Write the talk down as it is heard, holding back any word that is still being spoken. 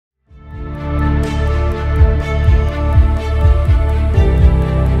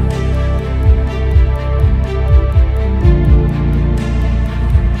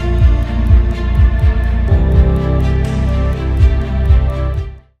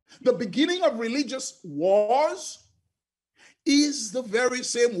The beginning of religious wars is the very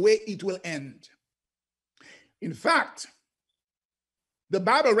same way it will end. In fact, the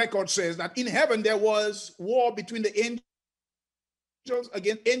Bible record says that in heaven there was war between the angels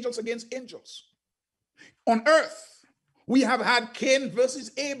against angels. On earth, we have had Cain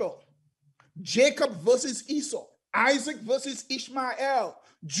versus Abel, Jacob versus Esau, Isaac versus Ishmael,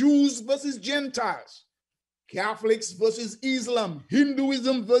 Jews versus Gentiles, Catholics versus Islam,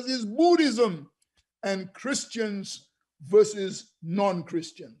 Hinduism versus Buddhism, and Christians versus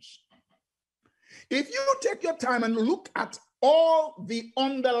non-Christians. If you take your time and look at all the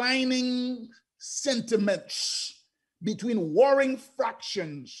underlining sentiments between warring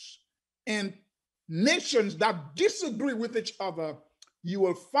factions and nations that disagree with each other, you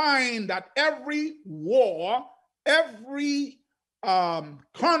will find that every war, every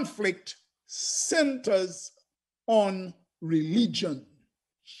conflict centers on religion,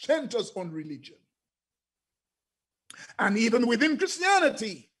 And even within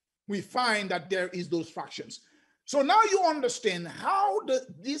Christianity, we find that there is those factions. So now you understand how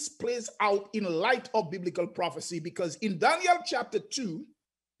this plays out in light of biblical prophecy, because in Daniel chapter 2,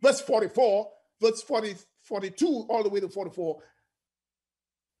 verse 44, verse 42, all the way to 44,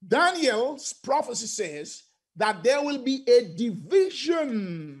 Daniel's prophecy says that there will be a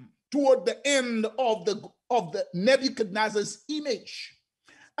division toward the end of the Nebuchadnezzar's image.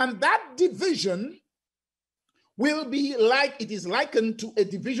 And that division will be like, it is likened to a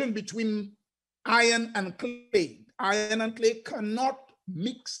division between iron and clay. Iron and clay cannot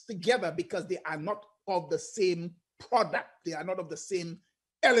mix together because they are not of the same product. They are not of the same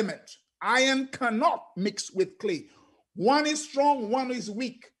element. Iron cannot mix with clay. One is strong, one is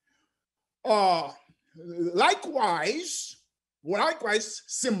weak. Likewise,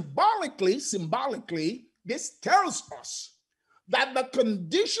 symbolically, this tells us that the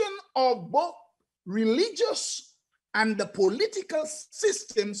condition of both religious and the political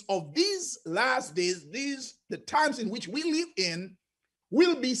systems of these last days, the times in which we live in,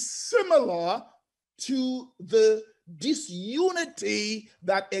 will be similar to the disunity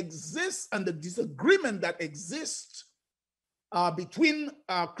that exists and the disagreement that exists between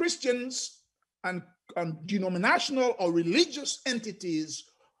Christians and denominational or religious entities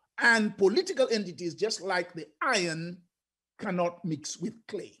and political entities, just like the iron cannot mix with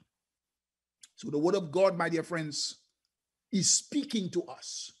clay. So the word of God, my dear friends, is speaking to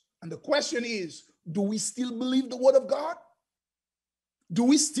us. And the question is, do we still believe the word of God? Do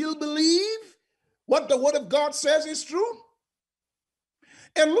we still believe what the word of God says is true?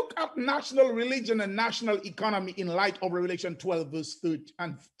 And look at national religion and national economy in light of Revelation 12, verse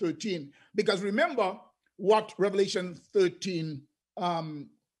 13. Because remember what Revelation 13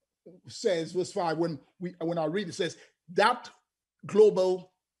 says, verse 5, when I read it, says that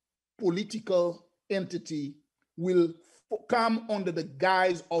global political entity will come under the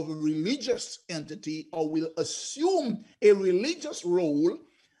guise of a religious entity, or will assume a religious role,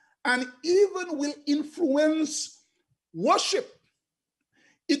 and even will influence worship.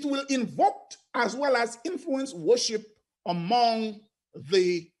 It will invoke as well as influence worship among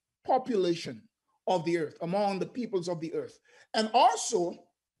the population of the earth, among the peoples of the earth. And also,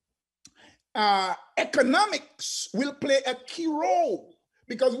 economics will play a key role,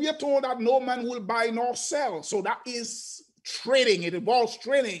 because we are told that no man will buy nor sell. So that is trading. It involves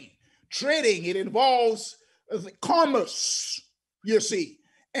trading. It involves commerce, you see.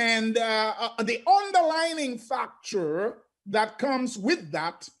 And the underlining factor that comes with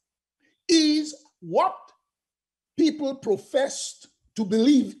that is what people profess to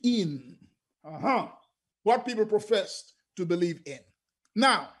believe in. What people profess to believe in.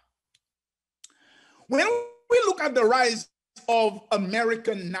 Now, when we look at the rise of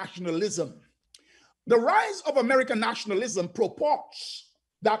American nationalism, the rise of American nationalism purports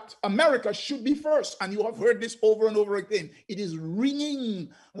that America should be first. And you have heard this over and over again. It is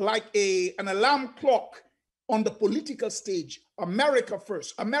ringing like an alarm clock on the political stage. America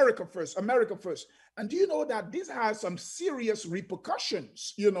first, America first, America first. And do you know that this has some serious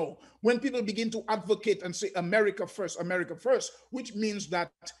repercussions, when people begin to advocate and say America first, which means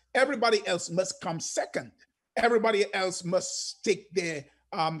that everybody else must come second. Everybody else must take their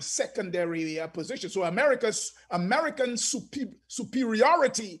secondary position. So American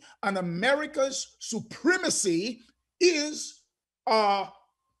superiority and America's supremacy is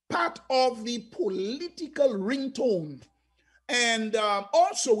part of the political ringtone. And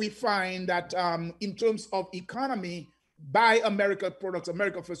also we find that in terms of economy, buy American products,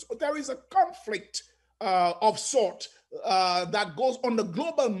 America first, there is a conflict of sort that goes on the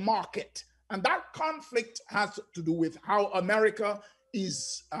global market. And that conflict has to do with how America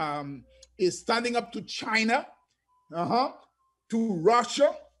is standing up to China, to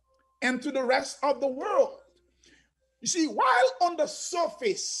Russia, and to the rest of the world. You see, while on the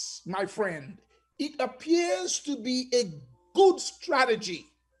surface, my friend, it appears to be a good strategy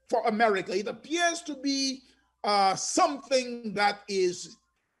for America. It appears to be something that is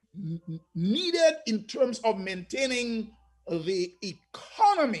needed in terms of maintaining the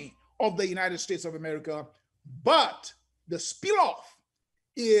economy of the United States of America. But the spill-off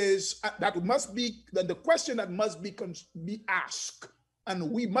is that must be the question that must be asked,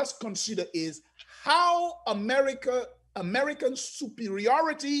 and we must consider is how American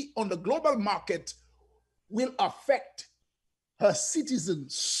superiority on the global market will affect her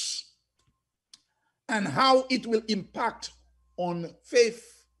citizens and how it will impact on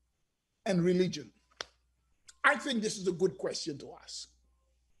faith and religion. I think this is a good question to ask.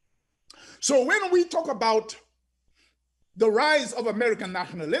 So when we talk about the rise of American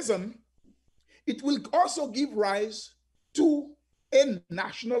nationalism, it will also give rise to a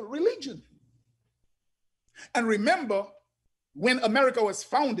national religion. And remember, when America was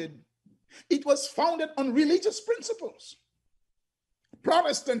founded, it was founded on religious principles.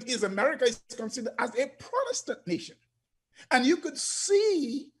 America is considered as a Protestant nation. And you could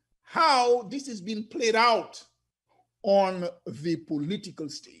see how this is being played out on the political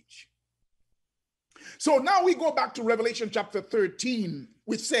stage. So now we go back to Revelation chapter 13,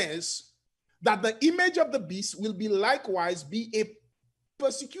 which says that the image of the beast will be likewise be a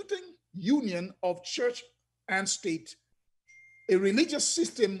persecuting union of church and state, a religious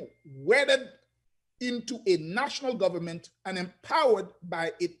system wedded into a national government and empowered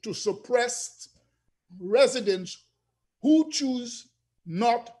by it to suppress residents who choose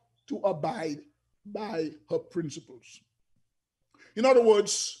not to abide by her principles. In other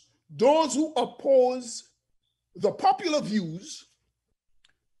words, those who oppose the popular views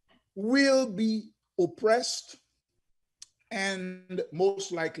will be oppressed and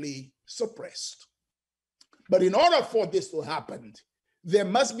most likely suppressed. But in order for this to happen, there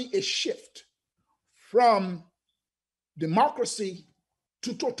must be a shift from democracy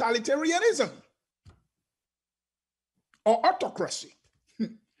to totalitarianism or autocracy.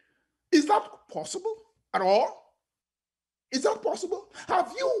 Is that possible at all? Is that possible?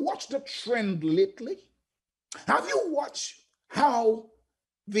 Have you watched the trend lately? Have you watched how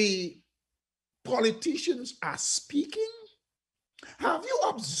the politicians are speaking? Have you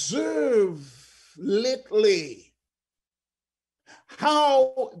observed lately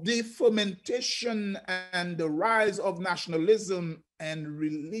how the fermentation and the rise of nationalism and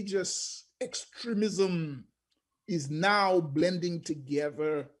religious extremism is now blending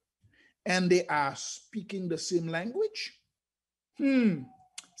together and they are speaking the same language?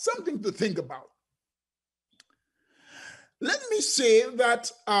 Something to think about. Let me say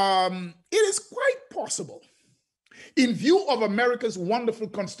that it is quite possible, in view of America's wonderful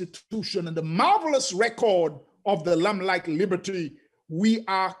Constitution and the marvelous record of the lamb-like liberty, we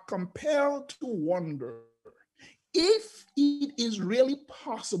are compelled to wonder if it is really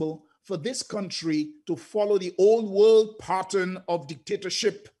possible for this country to follow the old world pattern of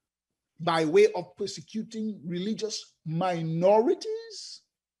dictatorship by way of persecuting religious minorities.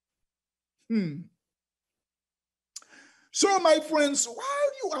 So, my friends,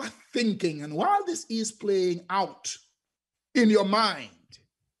 while you are thinking and while this is playing out in your mind,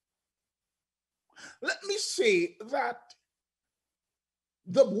 let me say that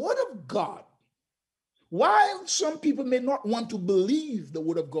the Word of God, while some people may not want to believe the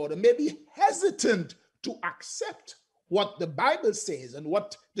Word of God and may be hesitant to accept what the Bible says and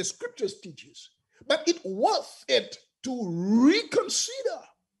what the Scriptures teaches, but it's worth it to reconsider.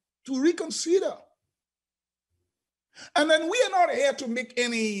 And then we are not here to make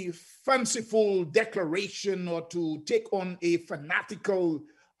any fanciful declaration or to take on a fanatical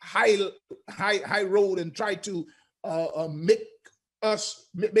high road and try to make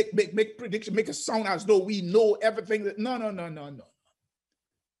prediction, make us sound as though we know everything. No.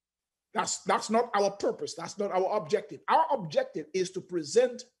 That's not our purpose. That's not our objective. Our objective is to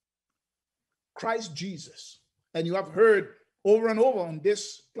present Christ Jesus. And you have heard over and over on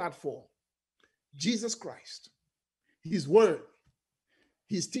this platform, Jesus Christ, his word,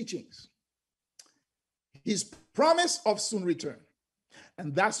 his teachings, his promise of soon return.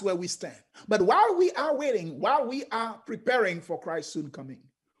 And that's where we stand. But while we are waiting, while we are preparing for Christ's soon coming,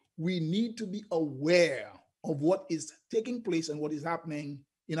 we need to be aware of what is taking place and what is happening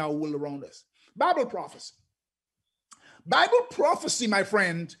in our world around us. Bible prophecy. Bible prophecy, my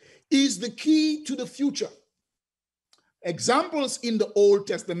friend, is the key to the future. Examples in the Old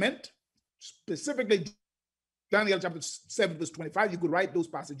Testament, specifically Daniel chapter 7, verse 25. You could write those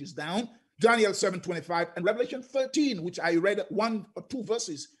passages down. Daniel 7:25 and Revelation 13, which I read 1 or 2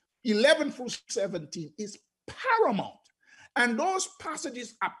 verses, 11 through 17 is paramount. And those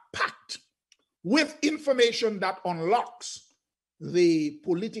passages are packed with information that unlocks the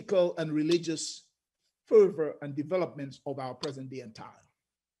political and religious fervor and developments of our present day and time.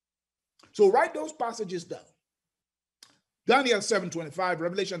 So write those passages down. Daniel 7:25,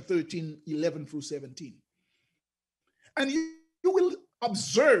 Revelation 13, 11 through 17. And you will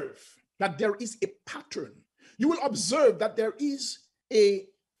observe that there is a pattern. You will observe that there is a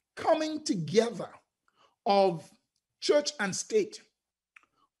coming together of church and state,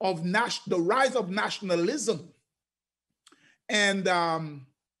 of the rise of nationalism, and the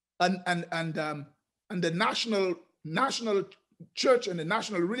national church and the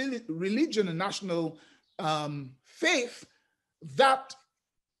national religion and national faith that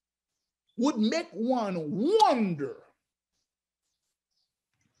would make one wonder.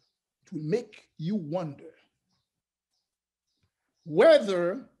 It will make you wonder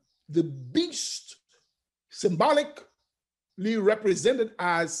whether the beast symbolically represented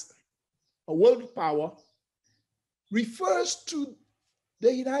as a world power refers to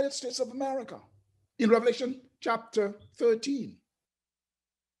the United States of America in Revelation chapter 13.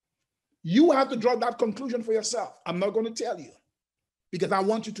 You have to draw that conclusion for yourself. I'm not going to tell you because I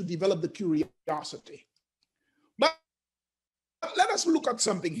want you to develop the curiosity. But let us look at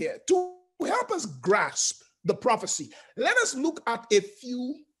something here. To help us grasp the prophecy, let us look at a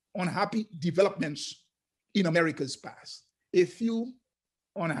few unhappy developments in America's past. A few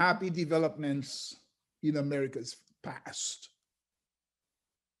unhappy developments in America's past.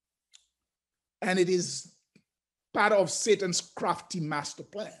 And it is part of Satan's crafty master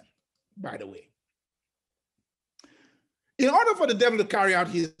plan, by the way. In order for the devil to carry out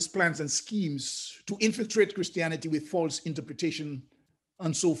his plans and schemes to infiltrate Christianity with false interpretation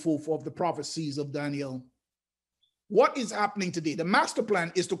and so forth of the prophecies of Daniel, what is happening today? The master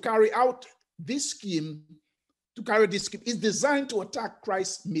plan is to carry out this scheme. Is designed to attack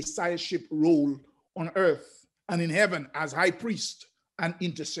Christ's messiahship role on earth and in heaven as high priest and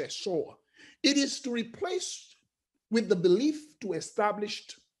intercessor. It is to replace with the belief to establish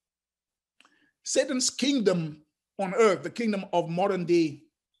Satan's kingdom on earth, the kingdom of modern day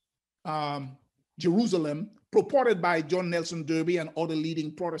Jerusalem, purported by John Nelson Darby and other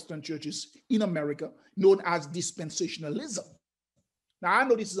leading Protestant churches in America, known as dispensationalism. Now, I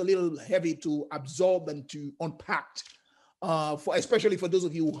know this is a little heavy to absorb and to unpack, especially for those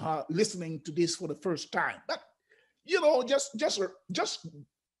of you who are listening to this for the first time. But, just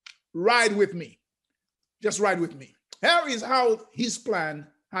ride with me. Just ride with me. Here is how his plan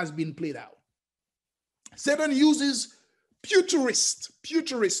has been played out. Satan uses futurist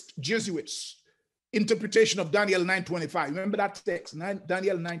Jesuits interpretation of Daniel 9:25. Remember that text,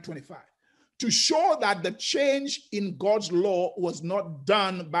 Daniel 9:25. To show that the change in God's law was not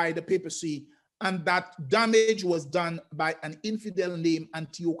done by the papacy and that damage was done by an infidel named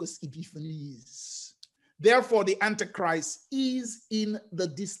Antiochus Epiphanes. Therefore, the Antichrist is in the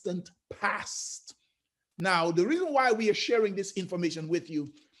distant past. Now, the reason why we are sharing this information with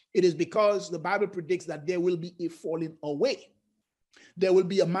you, it is because the Bible predicts that there will be a falling away. There will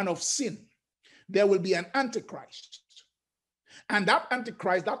be a man of sin. There will be an Antichrist. And that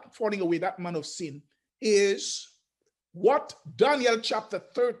Antichrist, that falling away, that man of sin, is what Revelation chapter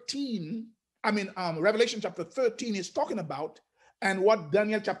 13 is talking about, and what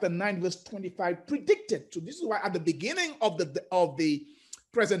Daniel chapter 9, verse 25 predicted. So this is why at the beginning of the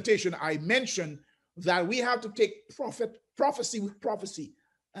presentation, I mentioned that we have to take prophecy with prophecy,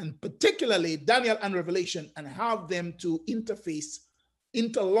 and particularly Daniel and Revelation, and have them to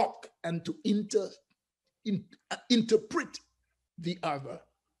interlock, and to interpret the other,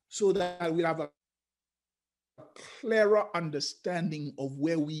 so that we have a clearer understanding of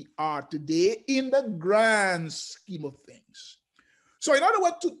where we are today in the grand scheme of things. So in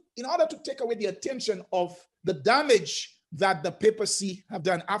order to take away the attention of the damage that the papacy have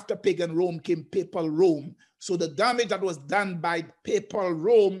done, after pagan Rome came papal Rome. So the damage that was done by papal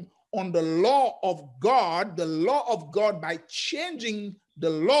Rome on the law of God by changing the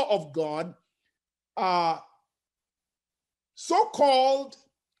law of God, so-called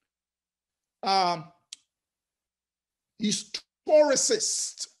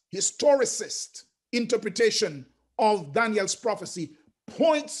historicist interpretation of Daniel's prophecy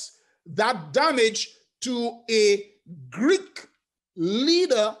points that damage to a Greek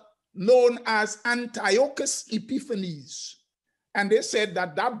leader known as Antiochus Epiphanes. And they said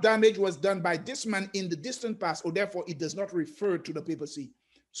that damage was done by this man in the distant past, or therefore it does not refer to the papacy.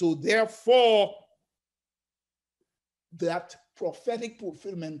 So therefore, that prophetic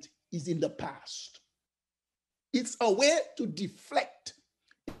fulfillment is in the past. It's a way to deflect.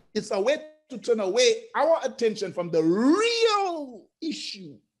 It's a way to turn away our attention from the real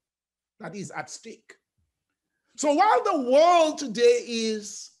issue that is at stake. So while the world today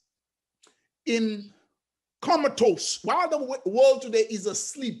is in comatose, while the world today is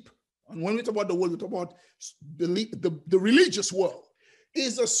asleep, and when we talk about the world, we talk about the religious world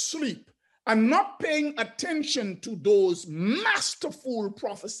is asleep and not paying attention to those masterful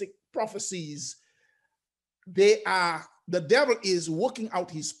prophecies, the devil is working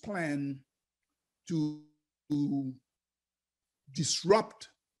out his plan to disrupt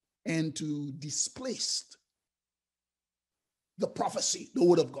and to displace the prophecy, the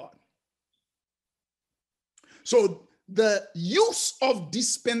word of God. So the use of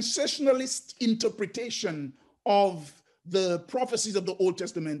dispensationalist interpretation of the prophecies of the Old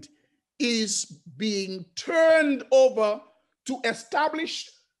Testament is being turned over to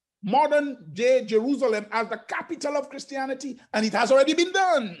establish modern day Jerusalem as the capital of Christianity, and it has already been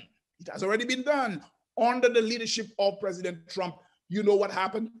done. It has already been done under the leadership of President Trump. You know what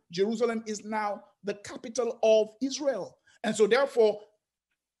happened? Jerusalem is now the capital of Israel. And so therefore,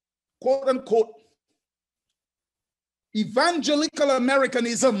 quote unquote, evangelical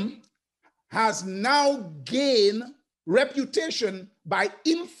Americanism has now gained reputation by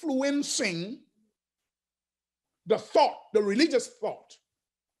influencing the thought, the religious thought,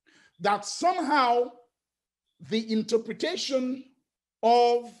 that somehow the interpretation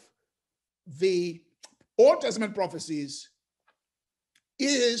of the Old Testament prophecies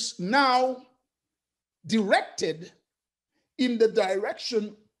is now directed in the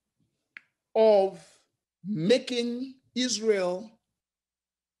direction of making Israel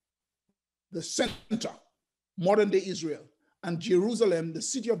the center, modern day Israel, and Jerusalem, the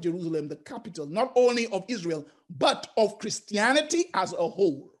city of Jerusalem, the capital, not only of Israel, but of Christianity as a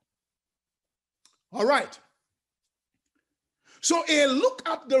whole. All right. So a look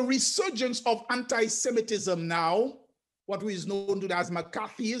at the resurgence of anti-Semitism now, what is known as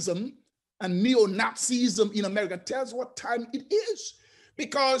McCarthyism and neo-Nazism in America, tells what time it is.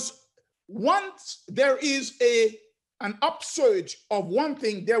 Because once there is an upsurge of one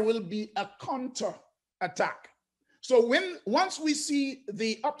thing, there will be a counter attack. So once we see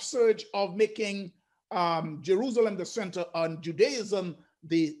the upsurge of making Jerusalem the center and Judaism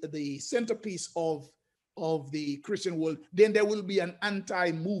the centerpiece of the Christian world, then there will be an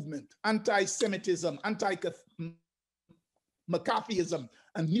anti-movement, anti-Semitism, anti-McCarthyism,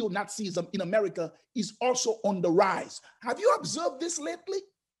 and neo-Nazism in America is also on the rise. Have you observed this lately?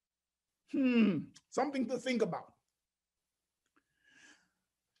 Something to think about.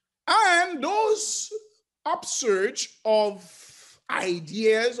 And those upsurge of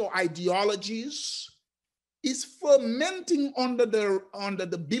ideas or ideologies is fermenting under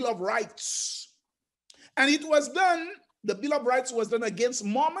the Bill of Rights. And it was done, the Bill of Rights was done against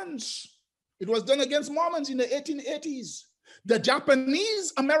Mormons. It was done against Mormons in the 1880s. The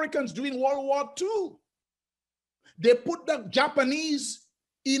Japanese Americans during World War II, they put the Japanese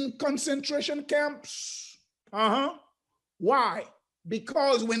in concentration camps. Why?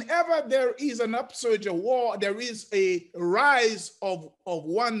 Because whenever there is an upsurge of war, there is a rise of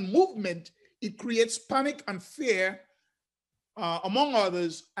one movement, it creates panic and fear among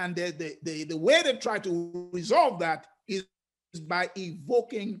others. And the way they try to resolve that is by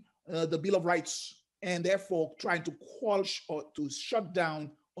evoking the Bill of Rights and therefore trying to quash or to shut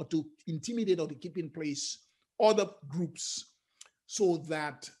down or to intimidate or to keep in place other groups so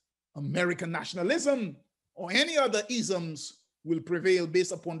that American nationalism or any other isms will prevail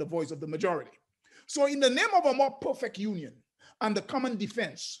based upon the voice of the majority. So in the name of a more perfect union and the common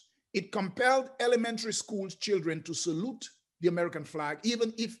defense, it compelled elementary school children to salute the American flag,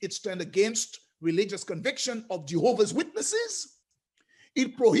 even if it stands against religious conviction of Jehovah's Witnesses.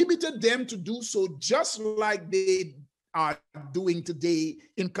 It prohibited them to do so, just like they are doing today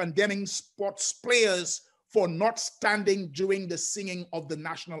in condemning sports players for not standing during the singing of the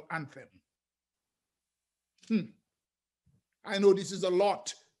national anthem. I know this is a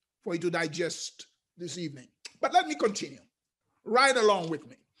lot for you to digest this evening, but let me continue. Right along with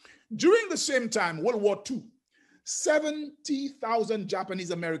me. During the same time, World War II, 70,000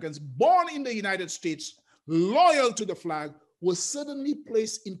 Japanese Americans born in the United States, loyal to the flag, were suddenly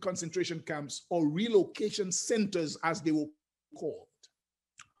placed in concentration camps or relocation centers, as they were called.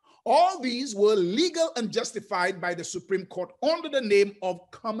 All these were legal and justified by the Supreme Court under the name of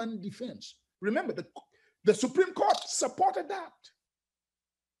common defense. Remember, the Supreme Court supported that.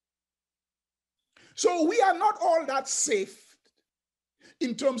 So we are not all that safe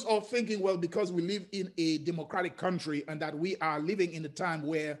in terms of thinking, well, because we live in a democratic country and that we are living in a time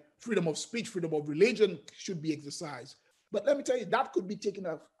where freedom of speech, freedom of religion should be exercised. But let me tell you, that could be taken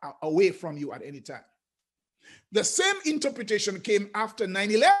away from you at any time. The same interpretation came after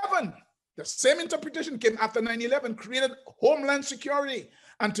 9/11. The same interpretation came after 9/11, created homeland security.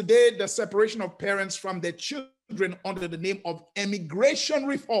 And today, the separation of parents from their children under the name of immigration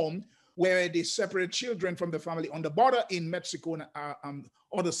reform, where they separate children from the family on the border in Mexico and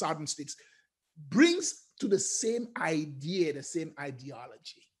other southern states, brings to the same idea, the same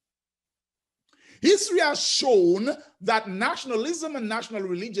ideology. History has shown that nationalism and national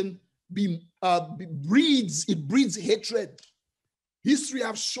religion breeds hatred. History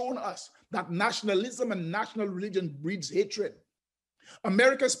has shown us that nationalism and national religion breeds hatred.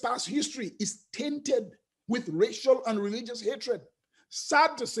 America's past history is tainted with racial and religious hatred.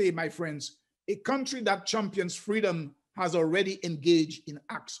 Sad to say, my friends, a country that champions freedom has already engaged in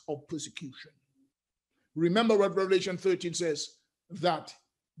acts of persecution. Remember what Revelation 13 says, that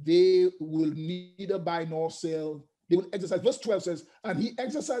they will neither buy nor sell. They will exercise. Verse 12 says, and he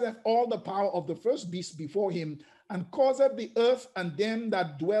exerciseth all the power of the first beast before him, and causeth the earth and them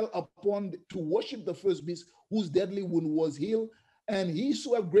that dwell upon to worship the first beast, whose deadly wound was healed. And he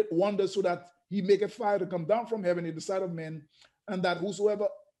showeth great wonders, so that he maketh fire to come down from heaven in the sight of men, and that whosoever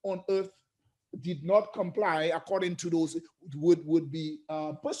on earth did not comply according to those would be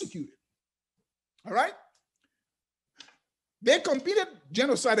persecuted. All right? They committed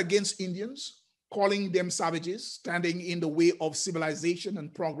genocide against Indians, calling them savages, standing in the way of civilization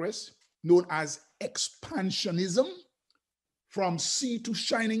and progress, known as expansionism, from sea to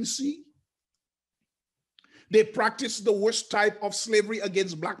shining sea. They practiced the worst type of slavery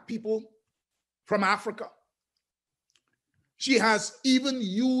against Black people from Africa. She has even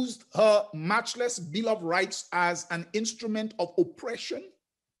used her matchless Bill of Rights as an instrument of oppression.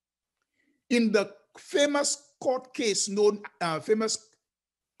 In the famous court case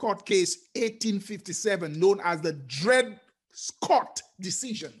 1857, known as the Dred Scott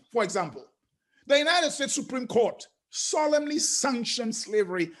decision, for example, the United States Supreme Court solemnly sanctioned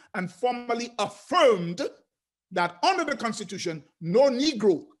slavery and formally affirmed that under the Constitution, no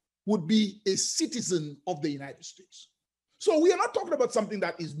Negro would be a citizen of the United States. So we are not talking about something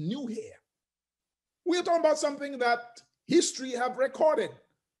that is new here. We are talking about something that history have recorded.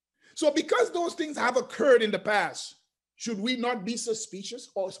 So because those things have occurred in the past, should we not be suspicious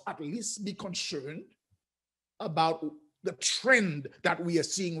or at least be concerned about the trend that we are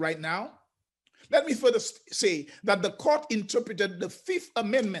seeing right now? Let me further say that the court interpreted the Fifth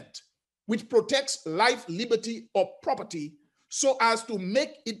Amendment, which protects life, liberty, or property, so as to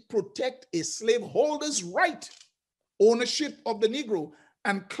make it protect a slaveholder's right, ownership of the Negro,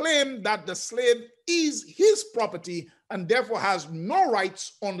 and claim that the slave is his property and therefore has no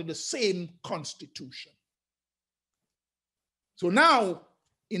rights under the same Constitution. So now,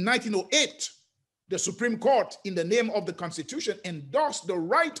 in 1908, the Supreme Court, in the name of the Constitution, endorsed the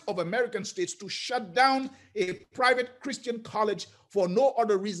right of American states to shut down a private Christian college for no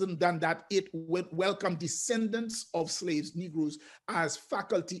other reason than that it would welcome descendants of slaves, Negroes, as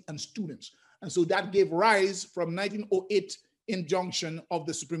faculty and students. And so that gave rise, from 1908 injunction of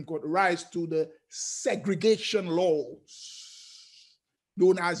the Supreme Court, rise to the segregation laws,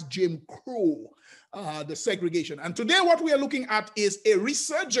 known as Jim Crow, the segregation. And today what we are looking at is a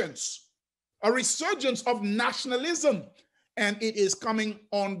resurgence of nationalism, and it is coming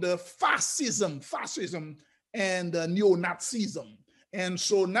on the fascism and neo-Nazism. And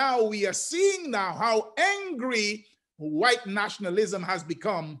so now we are seeing now how angry white nationalism has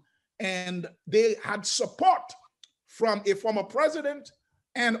become, and they had support from a former president,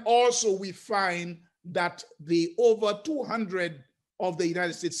 and also we find that the over 200 of the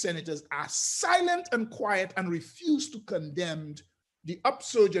United States senators are silent and quiet and refuse to condemn the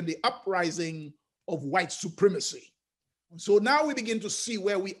upsurge and the uprising of white supremacy. So now we begin to see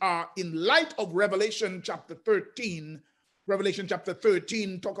where we are in light of Revelation chapter 13. Revelation chapter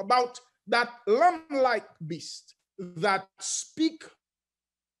 13 talk about that lamb-like beast that speak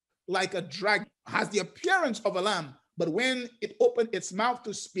like a dragon, has the appearance of a lamb, but when it opened its mouth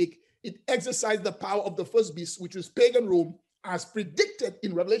to speak, it exercised the power of the first beast, which was pagan Rome, as predicted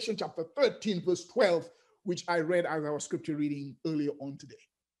in Revelation chapter 13, verse 12, which I read as our scripture reading earlier on today.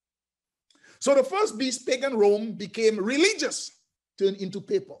 So the first beast, pagan Rome, became religious, turned into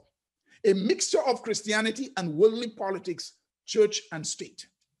papal, a mixture of Christianity and worldly politics, church and state.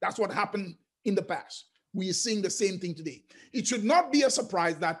 That's what happened in the past. We are seeing the same thing today. It should not be a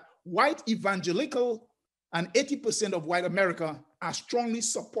surprise that white evangelical and 80% of white America are strongly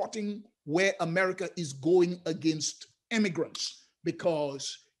supporting where America is going against immigrants.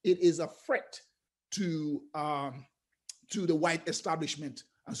 because it is a threat to the white establishment.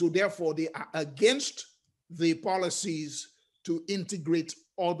 And so therefore they are against the policies to integrate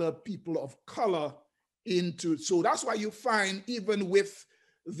other people of color into. So that's why you find even with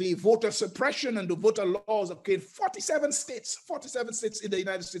the voter suppression and the voter laws, okay, 47 states in the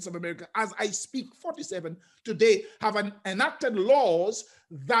United States of America, as I speak, 47 today have enacted laws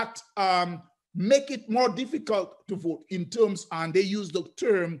that make it more difficult to vote in terms, and they use the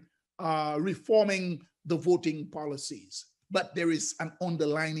term reforming the voting policies. But there is an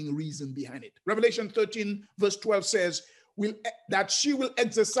underlying reason behind it. Revelation 13 verse 12 says that she will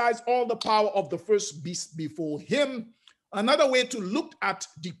exercise all the power of the first beast before him. Another way to look at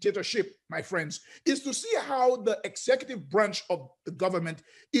dictatorship, my friends, is to see how the executive branch of the government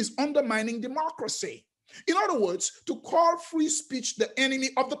is undermining democracy. In other words, to call free speech the enemy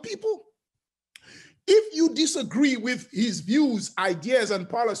of the people. If you disagree with his views, ideas, and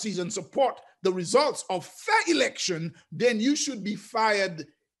policies and support the results of fair election, then you should be fired.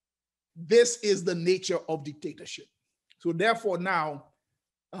 This is the nature of dictatorship. So therefore now,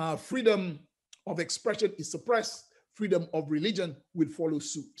 freedom of expression is suppressed. Freedom of religion will follow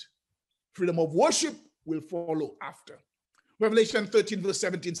suit. Freedom of worship will follow after. Revelation 13 verse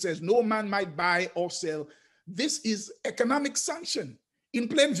 17 says, no man might buy or sell. This is economic sanction in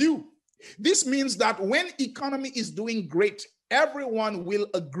plain view. This means that when economy is doing great, everyone will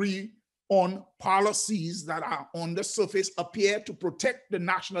agree on policies that are on the surface appear to protect the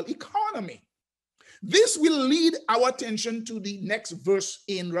national economy. This will lead our attention to the next verse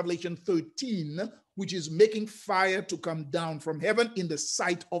in Revelation 13, which is making fire to come down from heaven in the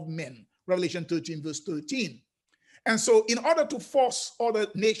sight of men. Revelation 13 verse 13. And so in order to force other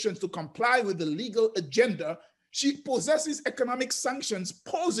nations to comply with the legal agenda, she poses economic sanctions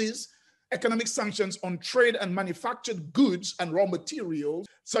on trade and manufactured goods and raw materials,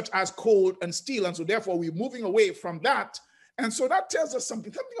 such as coal and steel. And so therefore we're moving away from that. And so that tells us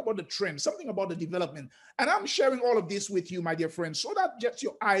something about the trend, something about the development. And I'm sharing all of this with you, my dear friends, so that just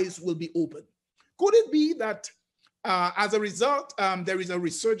your eyes will be open. Could it be that as a result, there is a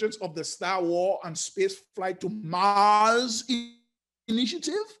resurgence of the Star Wars and space flight to Mars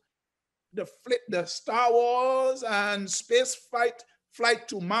initiative? The Star Wars and space flight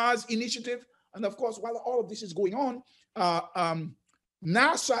to Mars initiative. And of course, while all of this is going on,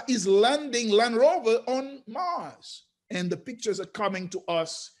 NASA is landing Land Rover on Mars. And the pictures are coming to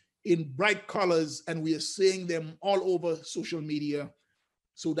us in bright colors, and we are seeing them all over social media.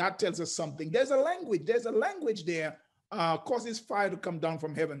 So that tells us something. There's a language there, causes fire to come down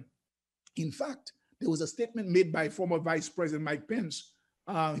from heaven. In fact, there was a statement made by former Vice President Mike Pence,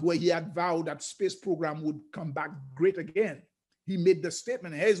 where he had vowed that space program would come back great again. He made the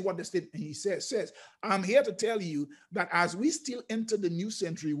statement. Here's what the statement he says, I'm here to tell you that as we still enter the new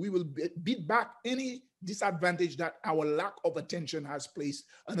century, we will beat back any disadvantage that our lack of attention has placed,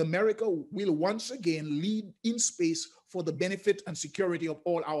 and America will once again lead in space for the benefit and security of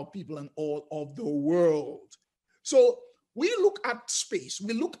all our people and all of the world. So we look at space,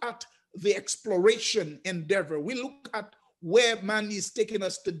 we look at the exploration endeavor, we look at where man is taking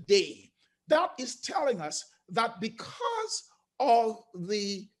us today. That is telling us that because of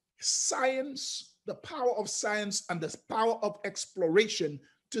the science, the power of science and the power of exploration,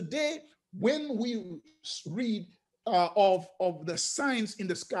 today, when we read of the signs in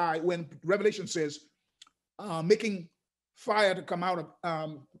the sky, when Revelation says, making fire to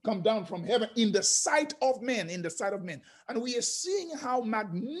come down from heaven in the sight of men, and we are seeing how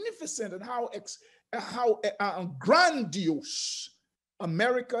magnificent and how grandiose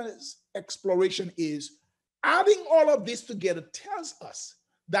America's exploration is. Adding all of this together tells us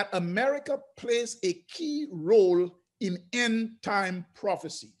that America plays a key role in end time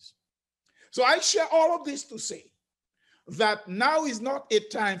prophecies. So I share all of this to say that now is not a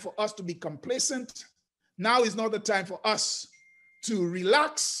time for us to be complacent. Now is not the time for us to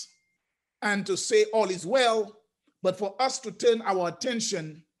relax and to say all is well, but for us to turn our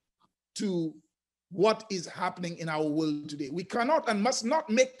attention to what is happening in our world today. We cannot and must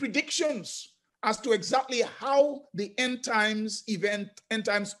not make predictions as to exactly how the end times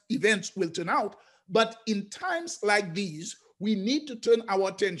events will turn out. But in times like these, we need to turn our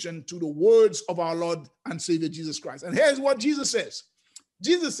attention to the words of our Lord and Savior Jesus Christ. And here's what Jesus says.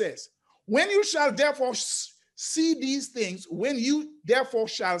 Jesus says, when you shall therefore see these things, when you therefore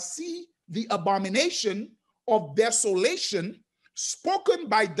shall see the abomination of desolation spoken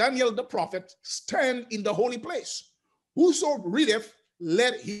by Daniel the prophet, stand in the holy place. Whoso readeth,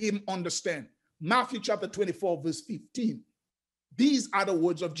 let him understand. Matthew chapter 24, verse 15. These are the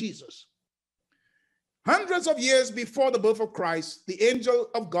words of Jesus. Hundreds of years before the birth of Christ, the angel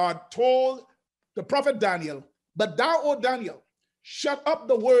of God told the prophet Daniel, "But thou, O Daniel, shut up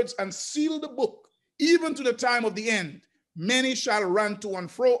the words and seal the book, even to the time of the end. Many shall run to and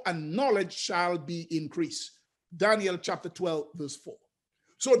fro, and knowledge shall be increased." Daniel chapter 12, verse 4.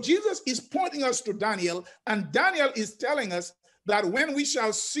 So Jesus is pointing us to Daniel, and Daniel is telling us that when we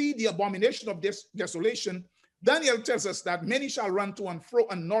shall see the abomination of this desolation, Daniel tells us that many shall run to and fro,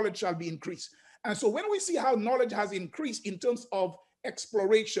 and knowledge shall be increased. And so when we see how knowledge has increased in terms of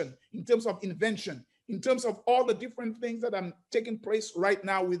exploration, in terms of invention, in terms of all the different things that are taking place right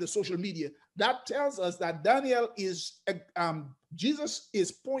now with the social media, that tells us that Jesus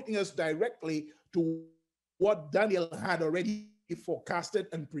is pointing us directly to what Daniel had already forecasted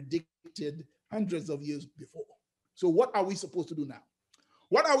and predicted hundreds of years before. So what are we supposed to do now?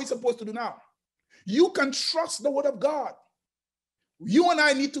 What are we supposed to do now? You can trust the word of God. You and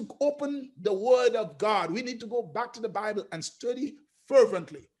I need to open the word of God. We need to go back to the Bible and study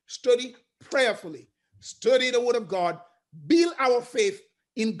fervently, study prayerfully, study the word of God, build our faith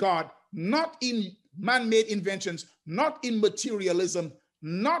in God, not in man-made inventions, not in materialism,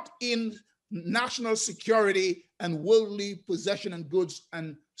 not in national security and worldly possession and goods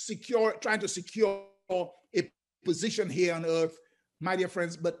and trying to secure a position here on earth, my dear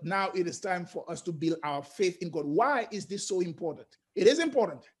friends. But now it is time for us to build our faith in God. Why is this so important? It is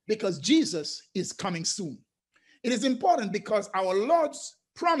important because Jesus is coming soon. It is important because our Lord's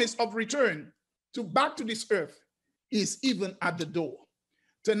promise of return back to this earth is even at the door.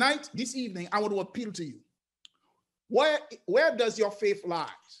 Tonight, this evening, I want to appeal to you. Where does your faith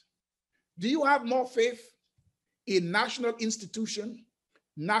lie? Do you have more faith in national institution,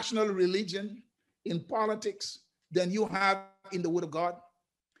 national religion, in politics than you have in the word of God?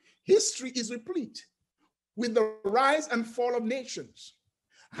 History is replete with the rise and fall of nations,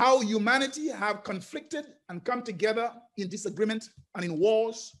 how humanity have conflicted and come together in disagreement and in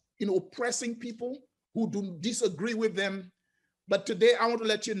wars, in oppressing people who do disagree with them. But today I want to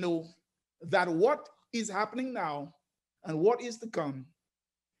let you know that what is happening now and what is to come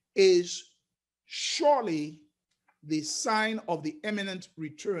is surely the sign of the imminent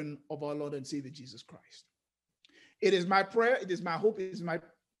return of our Lord and Savior Jesus Christ. It is my prayer, it is my hope, it is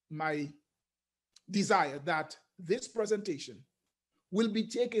my desire that this presentation will be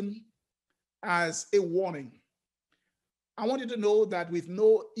taken as a warning. I want you to know that with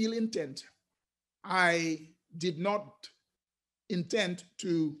no ill intent, I did not intend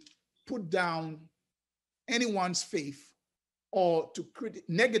to put down anyone's faith or to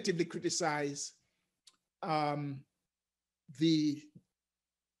negatively criticize the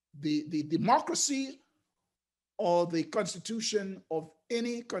democracy or the constitution of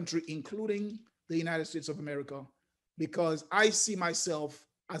any country, including the United States of America, because I see myself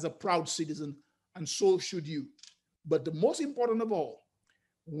as a proud citizen, and so should you. But the most important of all,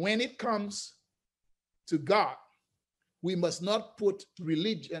 when it comes to God, we must not put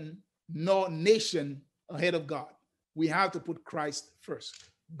religion nor nation ahead of God. We have to put Christ first.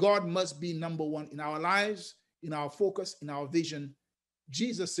 God must be number one in our lives, in our focus, in our vision.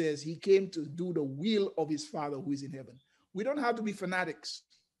 Jesus says he came to do the will of his Father who is in heaven. We don't have to be fanatics.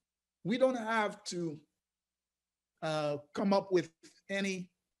 We don't have to come up with any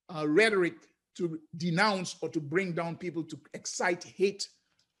rhetoric to denounce or to bring down people, to excite hate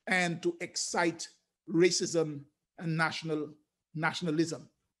and to excite racism and nationalism.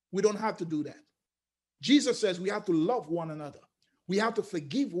 We don't have to do that. Jesus says we have to love one another. We have to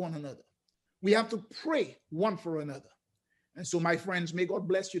forgive one another. We have to pray one for another. And so, my friends, may God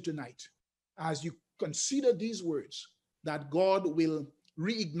bless you tonight as you consider these words, that God will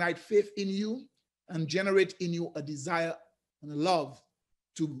reignite faith in you and generate in you a desire and a love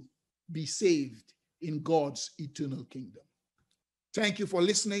to be saved in God's eternal kingdom. Thank you for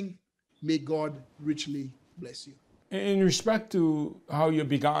listening. May God richly bless you. In respect to how you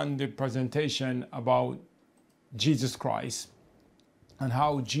began the presentation about Jesus Christ and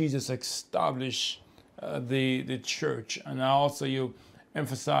how Jesus established the church, and also you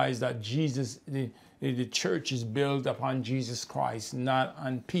emphasize that the church is built upon Jesus Christ, not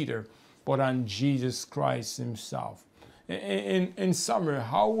on Peter, but on Jesus Christ himself. In summary,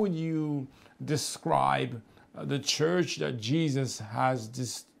 how would you describe the church that Jesus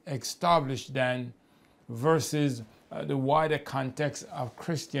has established then versus the wider context of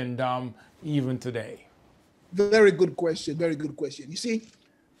Christendom even today? Very good question. Very good question. You see,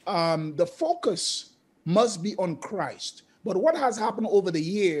 the focus must be on Christ. But what has happened over the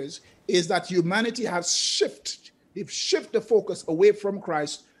years is that humanity has shifted. They've shifted the focus away from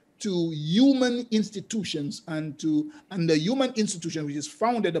Christ to human institutions, and the human institution, which is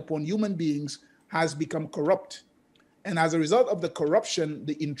founded upon human beings, has become corrupt. And as a result of the corruption,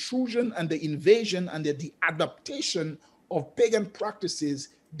 the intrusion and the invasion and the adaptation of pagan practices,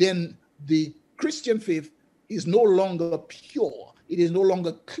 then the Christian faith is no longer pure. It is no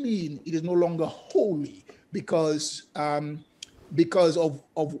longer clean. It is no longer holy because of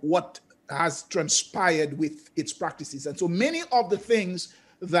what has transpired with its practices. And so many of the things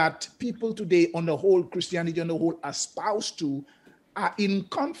that people today on the whole, Christianity on the whole, espouse to are in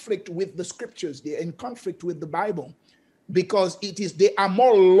conflict with the scriptures. They're in conflict with the Bible because they are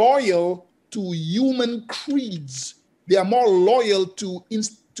more loyal to human creeds. They are more loyal to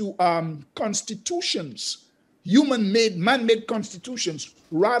constitutions, human-made, man-made constitutions,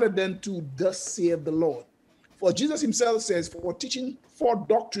 rather than to thus saith the Lord. For Jesus himself says, for teaching for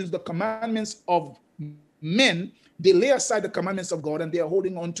doctrines, the commandments of men, they lay aside the commandments of God and they are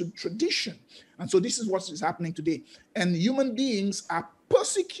holding on to tradition. And so this is what is happening today. And human beings are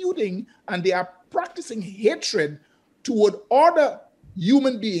persecuting and they are practicing hatred toward other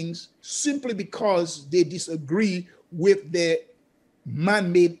human beings simply because they disagree with their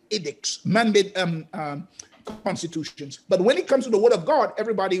man-made edicts, man-made constitutions. But when it comes to the word of God,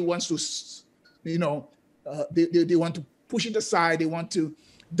 everybody wants to, they want to push it aside. They want to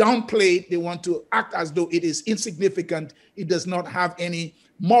downplay it. They want to act as though it is insignificant. It does not have any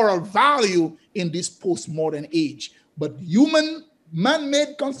moral value in this postmodern age. But human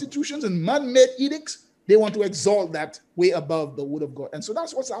man-made constitutions and man-made edicts, they want to exalt that way above the word of God. And so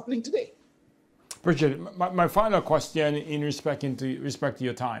that's what's happening today. Bridget, my final question in respect to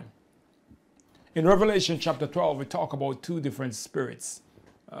your time. In Revelation chapter 12, we talk about two different spirits,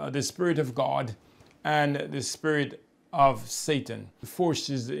 the Spirit of God and the spirit of Satan. The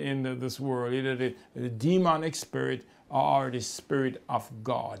forces in this world, either the demonic spirit or the spirit of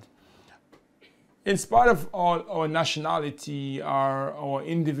God. In spite of all our nationality, our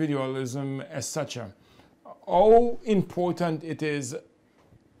individualism, etc., how important it is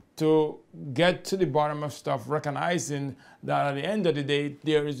to get to the bottom of stuff, recognizing that at the end of the day,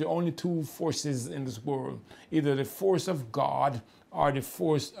 there is only two forces in this world, either the force of God or the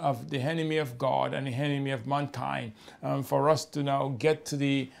force of the enemy of God and the enemy of mankind. For us to now get to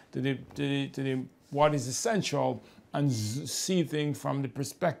the what is essential and see things from the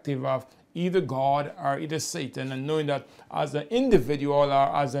perspective of either God or either Satan, and knowing that as an individual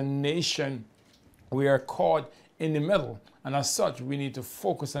or as a nation, we are caught in the middle. And as such, we need to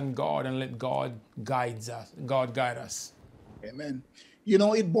focus on God and let God guide us. Amen.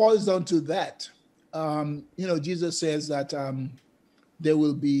 It boils down to that. Jesus says that there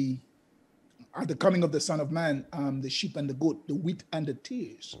will be, at the coming of the Son of Man, the sheep and the goat, the wheat and the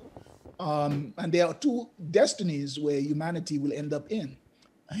tares. And there are two destinies where humanity will end up in,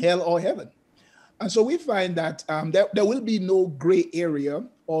 hell or heaven. And so we find that there will be no gray area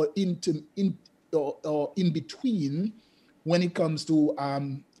or in between when it comes to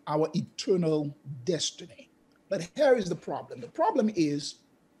our eternal destiny. But here is the problem. The problem is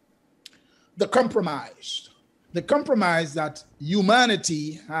the compromise that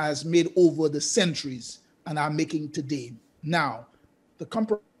humanity has made over the centuries and are making today. Now, the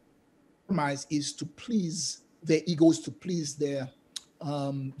compromise is to please their egos, to please their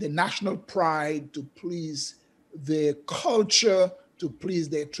national pride, to please their culture, to please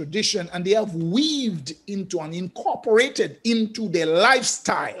their tradition, and they have weaved into and incorporated into their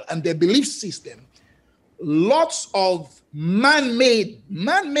lifestyle and their belief system lots of man-made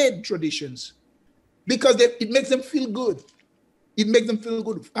traditions because it makes them feel good. It makes them feel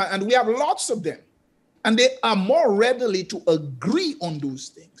good. And we have lots of them. And they are more readily to agree on those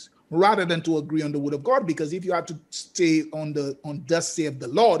things rather than to agree on the word of God. Because if you have to stay on thus saith the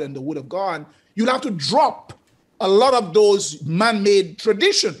Lord and the word of God, you'll have to drop a lot of those man-made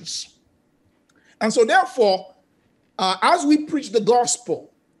traditions. And so therefore, as we preach the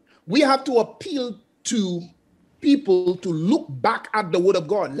gospel, we have to appeal to people to look back at the word of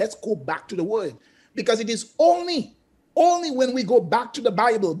God. Let's go back to the word. Because it is only when we go back to the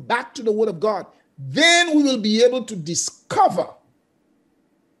Bible, back to the word of God, then we will be able to discover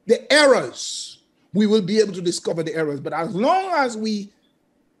the errors. We will be able to discover the errors. But as long as we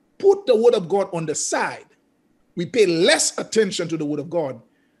put the word of God on the side, we pay less attention to the word of God,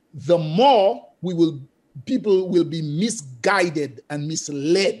 the more people will be misguided and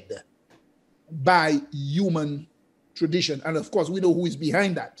misled by human tradition. And of course, we know who is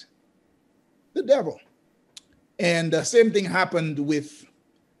behind that. The devil. And the same thing happened with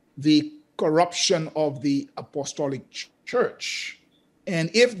the corruption of the apostolic church. And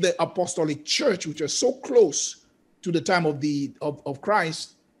if the apostolic church, which was so close to the time of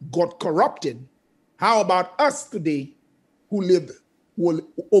Christ, got corrupted, how about us today who live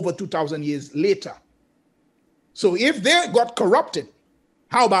over 2,000 years later. So if they got corrupted,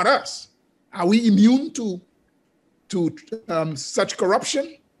 how about us? Are we immune to such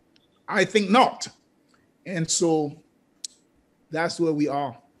corruption? I think not. And so that's where we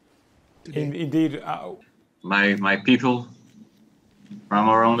are today. Indeed. My people from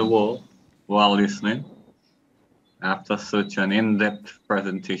around the world who are listening, after such an in-depth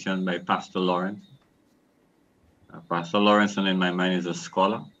presentation by Pastor Laurencin. Pastor Laurencin, in my mind, is a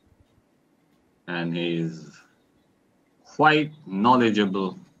scholar, and he's quite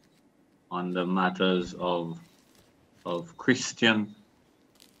knowledgeable on the matters of Christian,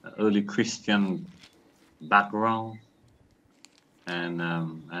 early Christian background, and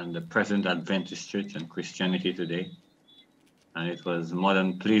the present Adventist Church and Christianity today. And it was more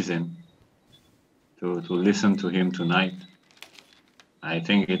than pleasing to listen to him tonight. I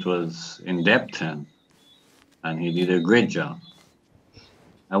think it was in depth, and he did a great job.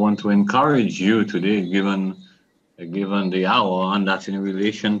 I want to encourage you today, given the hour, and that's in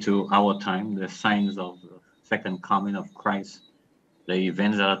relation to our time, the signs of the second coming of Christ, the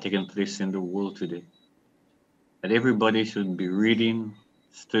events that are taking place in the world today, that everybody should be reading,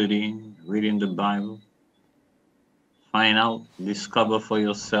 studying, reading the Bible, find out, discover for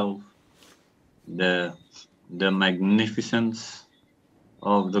yourself the magnificence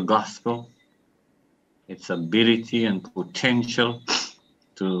of the gospel, its ability and potential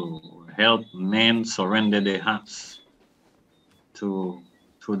to help men surrender their hearts to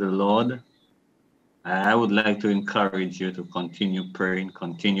the Lord. I would like to encourage you to continue praying,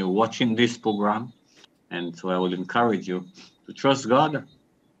 continue watching this program. And so I will encourage you to trust God,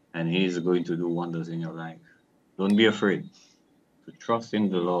 and He is going to do wonders in your life. Don't be afraid to trust in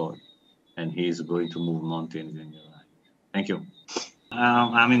the Lord, and He is going to move mountains in your life. Thank you.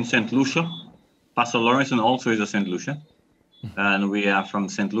 I'm in St. Lucia. Pastor Laurencin also is a St. Lucia, and we are from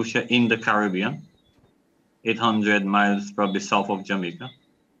St. Lucia in the Caribbean, 800 miles probably south of Jamaica,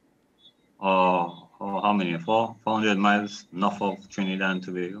 or how many? 400 miles north of Trinidad and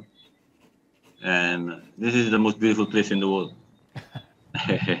Tobago. And this is the most beautiful place in the world.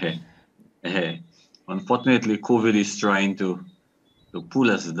 Unfortunately, COVID is trying to pull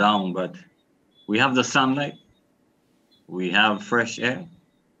us down, but we have the sunlight, we have fresh air,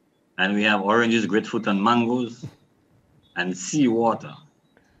 and we have oranges, grapefruit, and mangoes, and sea water.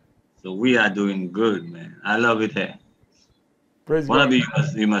 So we are doing good, man. I love it here. One of you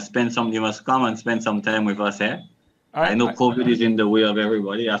must come and spend some time with us here. I know COVID is in the way of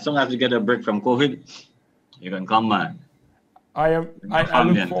everybody. As soon as you get a break from COVID, you can come, man. I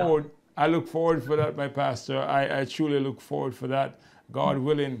look forward for that, my pastor. I truly look forward for that. God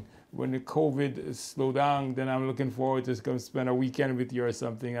willing, when the COVID slow down, then I'm looking forward to come spend a weekend with you or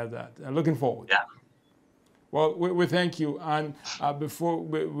something like that. I'm looking forward. Yeah. Well, we thank you. And before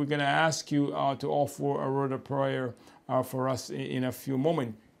we're going to ask you to offer a word of prayer for us in a few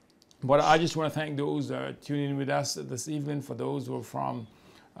moments. But I just want to thank those that are tuning in with us this evening. For those who are from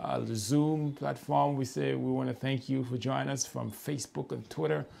the Zoom platform, we want to thank you for joining us from Facebook and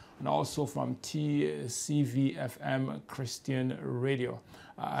Twitter, and also from TCVFM Christian Radio.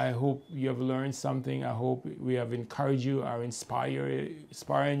 I hope you have learned something. I hope we have encouraged you or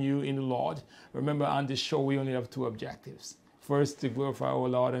inspiring you in the Lord. Remember, on this show, we only have two objectives. First, to glorify our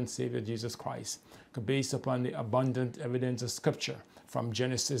Lord and Savior Jesus Christ, based upon the abundant evidence of Scripture. From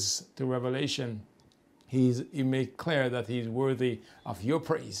Genesis to Revelation, he made clear that he's worthy of your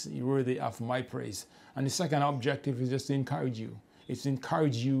praise. He's worthy of my praise. And the second objective is just to encourage you. It's to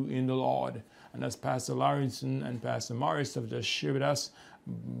encourage you in the Lord. And as Pastor Laurencin and Pastor Morris have just shared with us,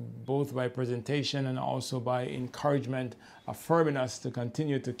 both by presentation and also by encouragement, affirming us to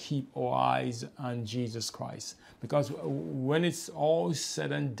continue to keep our eyes on Jesus Christ. Because when it's all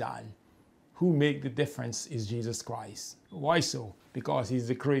said and done, who make the difference is Jesus Christ. Why so? Because He's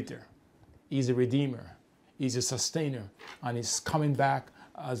the Creator, He's a Redeemer, He's a Sustainer, and He's coming back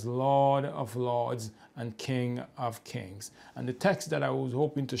as Lord of Lords and King of Kings. And the text that I was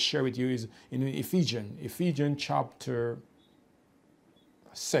hoping to share with you is in Ephesians chapter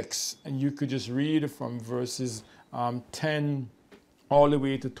 6, and you could just read from verses 10 all the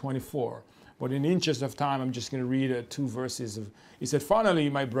way to 24. But in the interest of time, I'm just going to read 2 verses. It said, "Finally,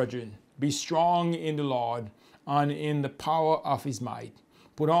 my brethren, be strong in the Lord and in the power of His might.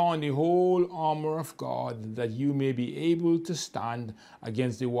 Put on the whole armor of God, that you may be able to stand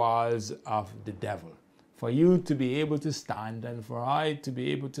against the wiles of the devil." For you to be able to stand, and for I to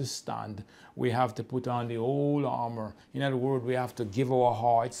be able to stand, we have to put on the whole armor. In other words, we have to give our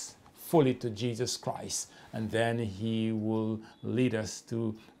hearts fully to Jesus Christ, and then he will lead us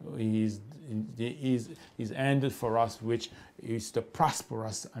to his end for us, which is to prosper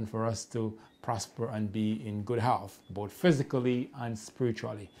us and for us to prosper and be in good health, both physically and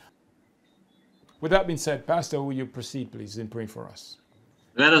spiritually. With that being said, Pastor, will you proceed, please, in praying for us?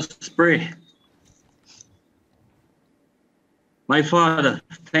 Let us pray. My Father,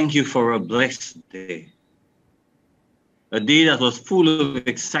 thank you for a blessed day. A day that was full of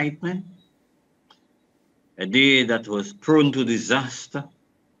excitement, a day that was prone to disaster,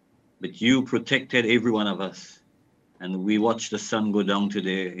 but you protected every one of us. And we watched the sun go down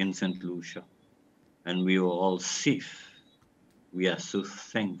today in St. Lucia, and we were all safe. We are so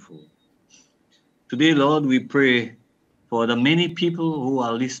thankful. Today, Lord, we pray for the many people who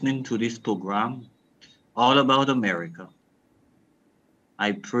are listening to this program all about America.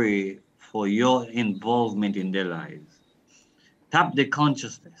 I pray for your involvement in their lives. Tap their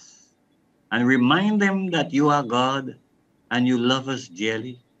consciousness and remind them that you are God and you love us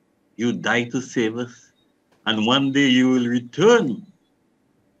dearly. You died to save us, and one day you will return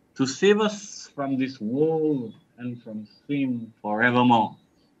to save us from this world and from sin forevermore.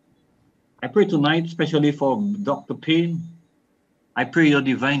 I pray tonight, especially for Dr. Payne. I pray your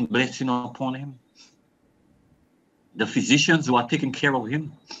divine blessing upon him. The physicians who are taking care of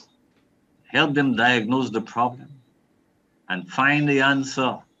him, help them diagnose the problem and find the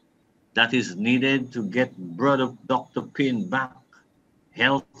answer that is needed to get brother Dr. Payne back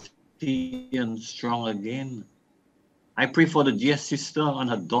healthy and strong again. I pray for the dear sister and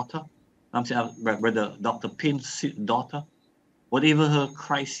her daughter. I'm saying brother Dr. Payne's daughter. Whatever her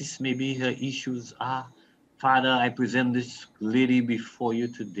crisis may be, her issues are, Father, I present this lady before you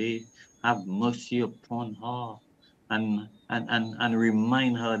today. Have mercy upon her and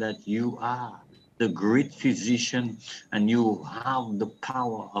remind her that you are the great physician and you have the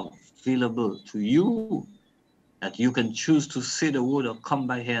power available to you, that you can choose to say the word or come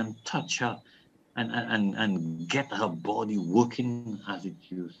by here and touch her and get her body working as it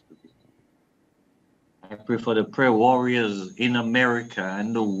used to be. I pray for the prayer warriors in America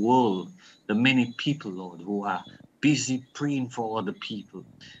and the world, the many people, Lord, who are busy praying for other people.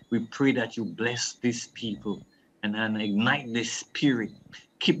 We pray that you bless these people and ignite their spirit,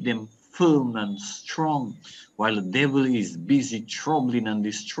 keep them firm and strong while the devil is busy troubling and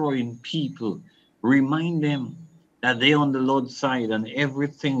destroying people. Remind them that they're on the Lord's side and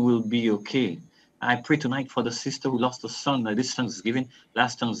everything will be okay. I pray tonight for the sister who lost a son this Thanksgiving,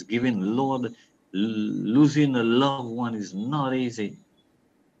 last Thanksgiving. Lord, losing a loved one is not easy.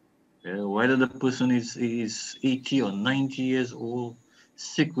 Whether the person is 80 or 90 years old,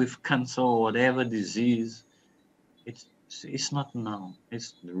 sick with cancer or whatever disease, it's not now.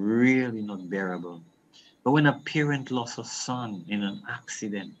 It's really not bearable. But when a parent lost a son in an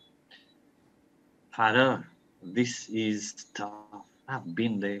accident, Father, this is tough. I've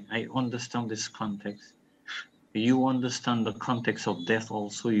been there. I understand this context. You understand the context of death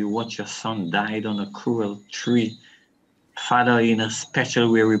also. You watch your son died on a cruel tree. Father, in a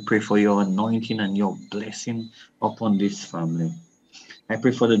special way, we pray for your anointing and your blessing upon this family. I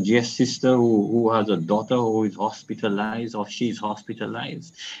pray for the dear sister who has a daughter who is hospitalized or she is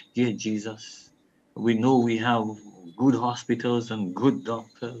hospitalized. Dear Jesus, we know we have good hospitals and good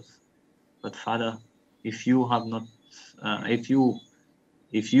doctors, but Father, if you have not, if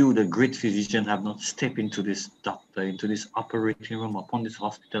you, the great physician, have not stepped into this doctor, into this operating room, upon this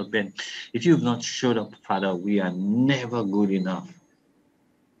hospital bed, if you have not showed up, Father, we are never good enough.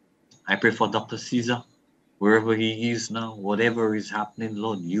 I pray for Dr. Caesar, wherever he is now, whatever is happening,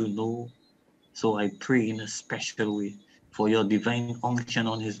 Lord, you know. So I pray in a special way for your divine unction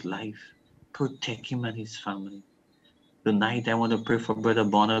on his life. Protect him and his family. Tonight, I want to pray for Brother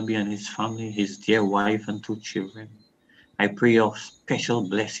Barnaby and his family, his dear wife and 2 children. I pray your special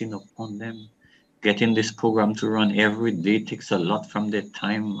blessing upon them. Getting this program to run every day takes a lot from their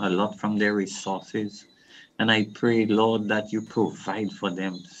time, a lot from their resources. And I pray, Lord, that you provide for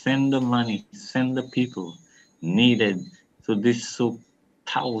them. Send the money, send the people needed. So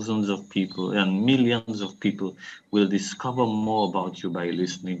thousands of people and millions of people will discover more about you by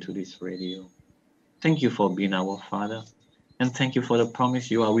listening to this radio. Thank you for being our Father. And thank you for the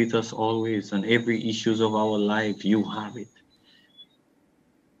promise you are with us always, and every issues of our life, you have it.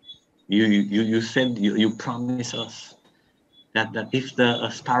 You said, you promise us that if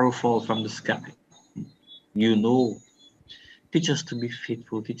a sparrow falls from the sky, you know. Teach us to be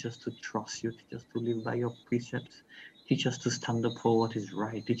faithful, teach us to trust you, teach us to live by your precepts, teach us to stand up for what is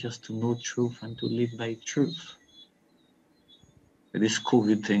right, teach us to know truth and to live by truth. With this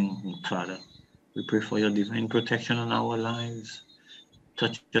COVID thing, Father, we pray for your divine protection on our lives.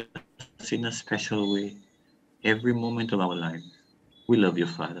 touch us in a special way every moment of our lives. We love you,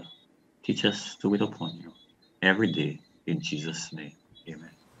 Father. Teach us to wait upon you every day in Jesus' name. Amen.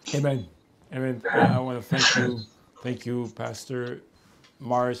 Amen. Amen. I want to thank you. Thank you, Pastor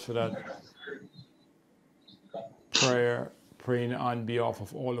Morris, for that prayer, praying on behalf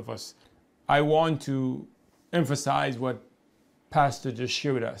of all of us. I want to emphasize what Pastor just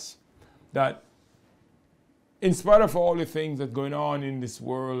shared with us, that in spite of all the things that are going on in this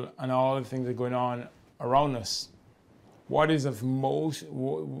world and all the things that are going on around us, what is most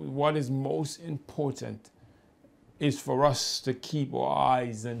important is for us to keep our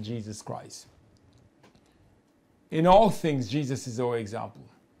eyes on Jesus Christ. In all things, Jesus is our example.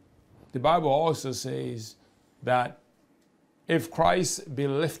 The Bible also says that if Christ be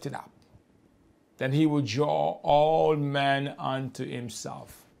lifted up, then he will draw all men unto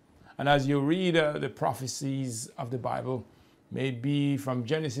himself. And as you read the prophecies of the Bible, maybe from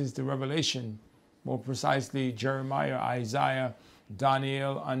Genesis to Revelation, more precisely Jeremiah, Isaiah,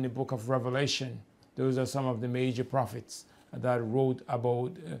 Daniel, and the book of Revelation, those are some of the major prophets that wrote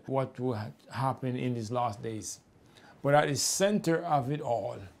about what will happen in these last days. But at the center of it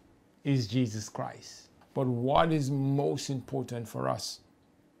all is Jesus Christ. But what is most important for us,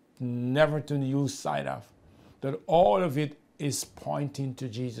 never to lose sight of, that all of it is pointing to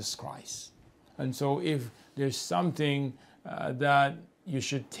Jesus Christ. And so if there's something that you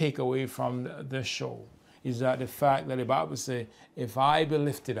should take away from this show, is that the fact that the Bible says, if I be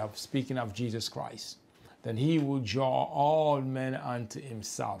lifted up, speaking of Jesus Christ, then he will draw all men unto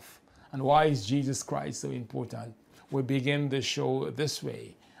himself. And why is Jesus Christ so important? We begin the show this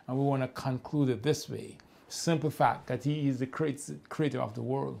way, and we want to conclude it this way. Simple fact that he is the creator of the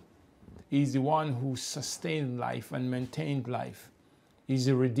world. He's the one who sustained life and maintained life. He's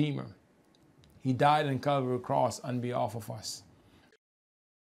the Redeemer. He died on Calvary cross on behalf of us.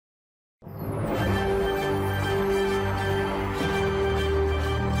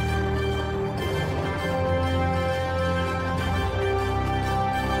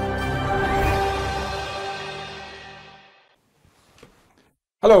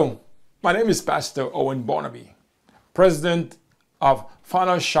 Hello, my name is Pastor Owen Barnaby, President of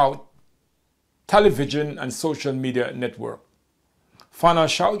Final Shout Television and Social Media Network. Final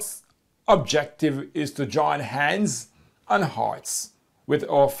Shout's objective is to join hands and hearts with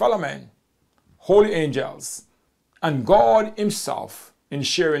our fellow men, holy angels, and God himself in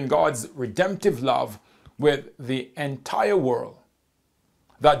sharing God's redemptive love with the entire world.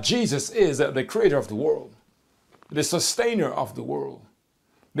 That Jesus is the creator of the world, the sustainer of the world,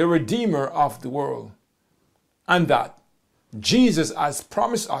 the Redeemer of the world, and that Jesus has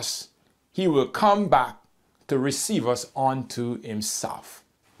promised us he will come back to receive us unto himself.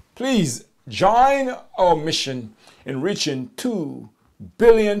 Please join our mission in reaching 2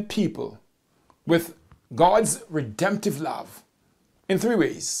 billion people with God's redemptive love in 3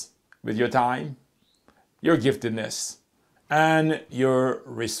 ways: with your time, your giftedness, and your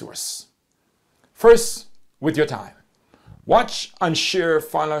resource. First, with your time. Watch and share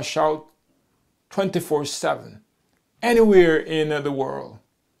Final Shout 24/7 anywhere in the world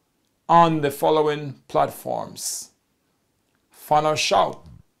on the following platforms: Final Shout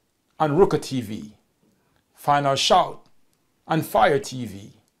on Ruka TV, Final Shout on Fire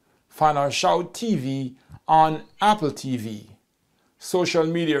TV, Final Shout TV on Apple TV, social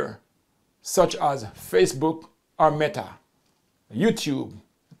media such as Facebook or Meta, YouTube,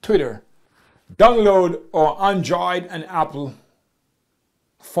 Twitter. Download our Android and Apple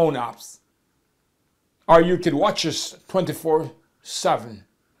phone apps. Or you can watch us 24/7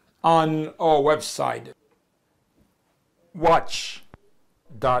 on our website,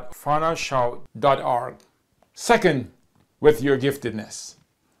 watch.finalshout.org. Second, with your giftedness.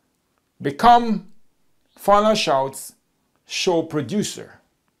 Become Final Shout's show producer,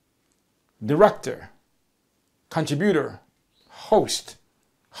 director, contributor, host,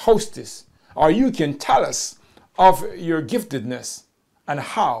 hostess, or you can tell us of your giftedness and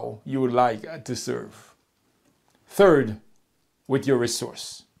how you would like to serve. Third, with your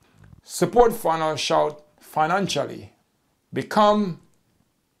resource. Support Final Shout financially. Become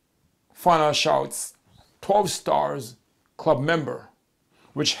Final Shout's 12 Stars Club member,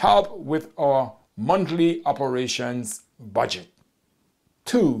 which help with our monthly operations budget.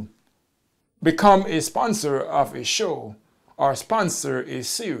 2, become a sponsor of a show or sponsor a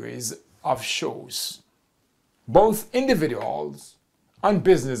series of shows. Both individuals and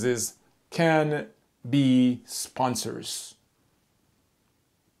businesses can be sponsors.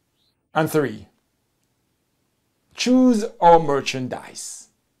 And 3, choose our merchandise.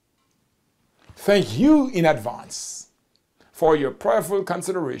 Thank you in advance for your prayerful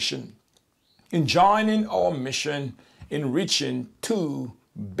consideration in joining our mission in reaching 2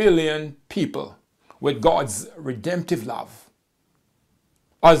 billion people with God's redemptive love.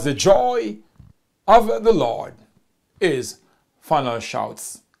 As the joy of the Lord is Final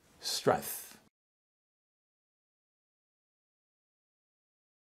Shout's strength.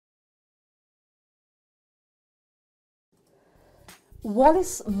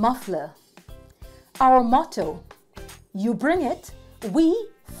 Wallace Muffler. Our motto: you bring it, we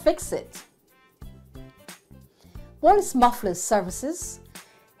fix it. Wallace Muffler services.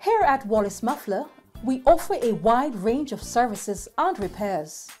 Here at Wallace Muffler, we offer a wide range of services and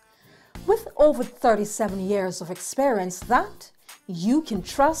repairs. With over 37 years of experience that you can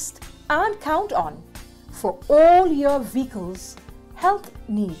trust and count on for all your vehicles' health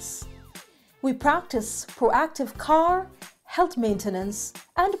needs. We practice proactive car health maintenance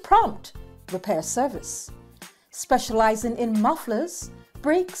and prompt repair service, specializing in mufflers,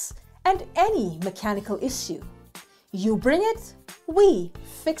 brakes, and any mechanical issue. You bring it, we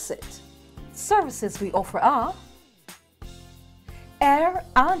fix it. Services we offer are air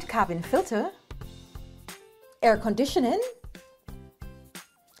and cabin filter, air conditioning,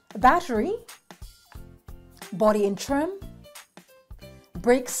 battery, body and trim,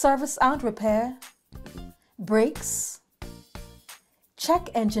 brake service and repair, brakes, check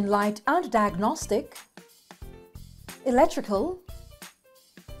engine light and diagnostic, electrical,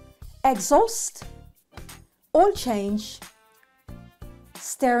 exhaust, oil change,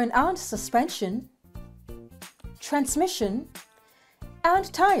 steering and suspension, transmission,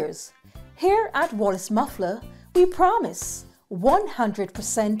 and tires. Here at Wallace Muffler, we promise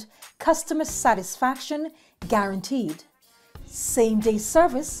 100% customer satisfaction guaranteed. Same-day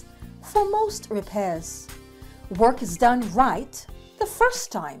service for most repairs. Work is done right the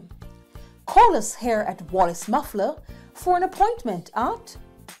first time. Call us here at Wallace Muffler for an appointment at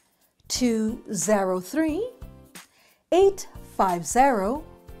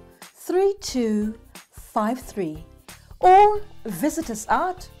 203-850-3253 or visit us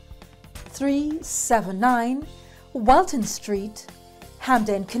at 379 Welton Street,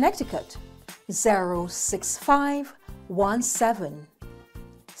 Hamden, Connecticut 06517.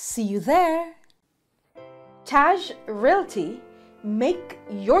 See you there. Taj Realty, make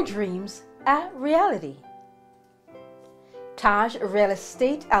your dreams a reality. Taj Real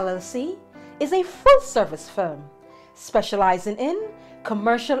Estate LLC is a full-service firm specializing in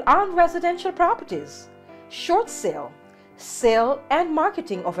commercial and residential properties, short sale, sale and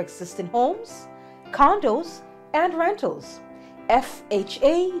marketing of existing homes, condos, and rentals,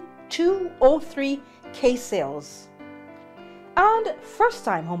 FHA 203K sales, and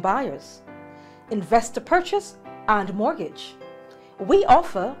first-time home buyers, investor purchase and mortgage. We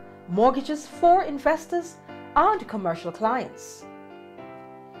offer mortgages for investors and commercial clients.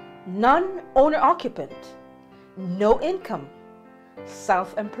 Non-owner occupant, no income,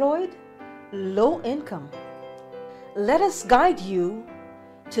 self-employed, low income. Let us guide you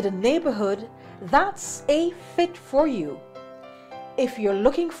to the neighborhood that's a fit for you. If you're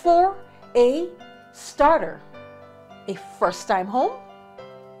looking for a starter, a first-time home,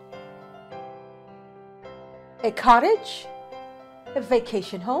 a cottage, a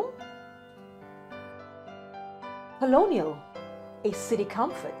vacation home, colonial, a city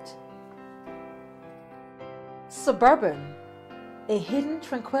comfort, suburban, a hidden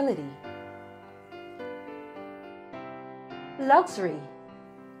tranquility, luxury,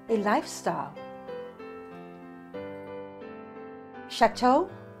 a lifestyle, chateau,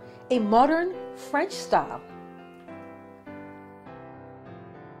 a modern French style,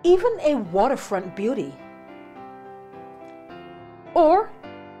 even a waterfront beauty. Or,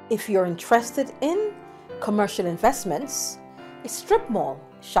 if you're interested in commercial investments, a strip mall,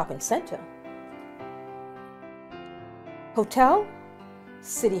 shopping center, hotel,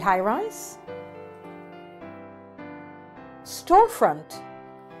 city high-rise, storefront,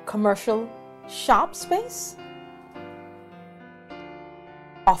 commercial shop space,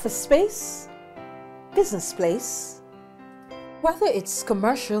 office space, business place. Whether it's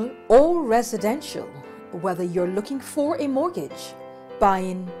commercial or residential, whether you're looking for a mortgage,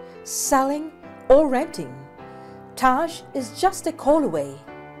 buying, selling, or renting, Taj is just a call away.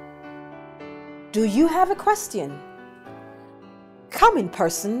 Do you have a question? Come in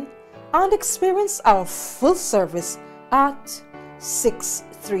person and experience our full service at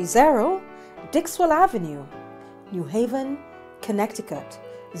 630 Dixwell Avenue, New Haven, Connecticut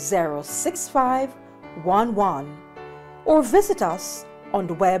 06511, or visit us on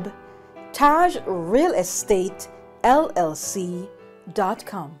the web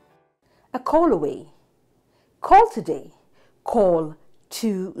tajrealestatellc.com. A call away. Call today. call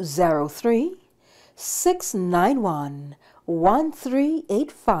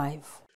 203-691-1385.